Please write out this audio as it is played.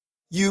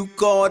You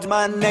called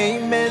my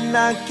name and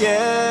I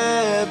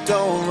kept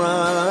on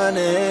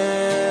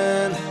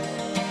running.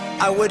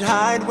 I would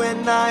hide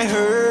when I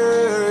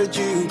heard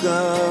you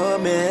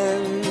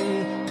coming.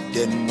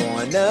 Didn't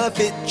wanna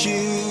fit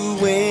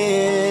you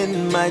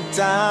in my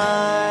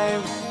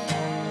time.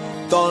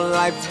 Thought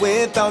life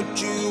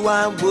without you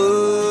I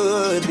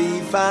would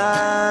be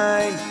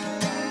fine.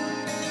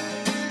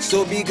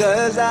 So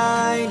because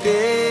I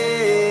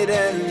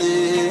didn't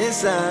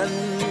listen,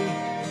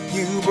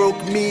 you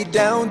broke me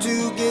down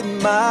to get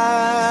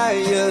my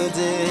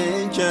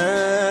attention.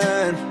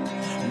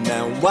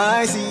 Now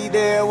I see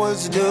there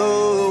was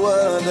no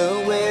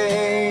other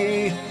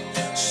way.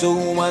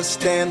 So I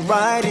stand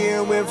right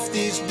here with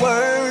these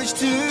words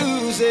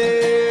to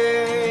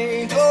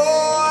say,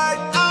 Lord,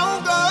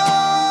 I'll go.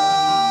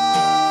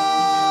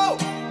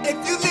 If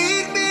you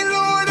lead me,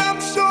 Lord, I'm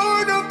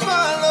sure to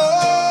follow.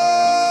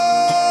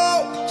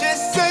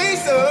 Just say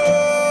so.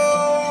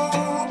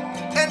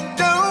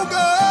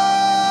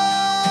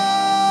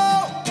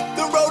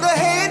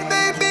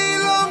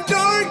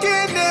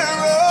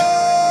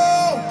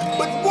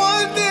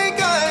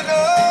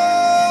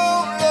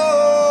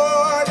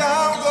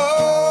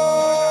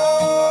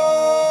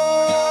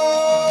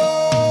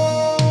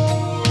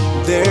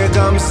 There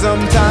comes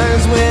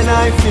sometimes when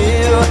I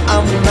feel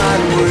I'm not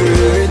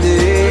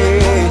worthy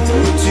to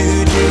do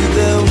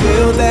the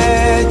will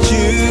that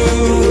you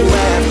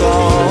have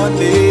on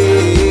me.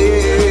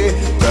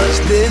 'Cause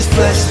this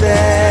flesh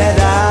that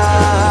I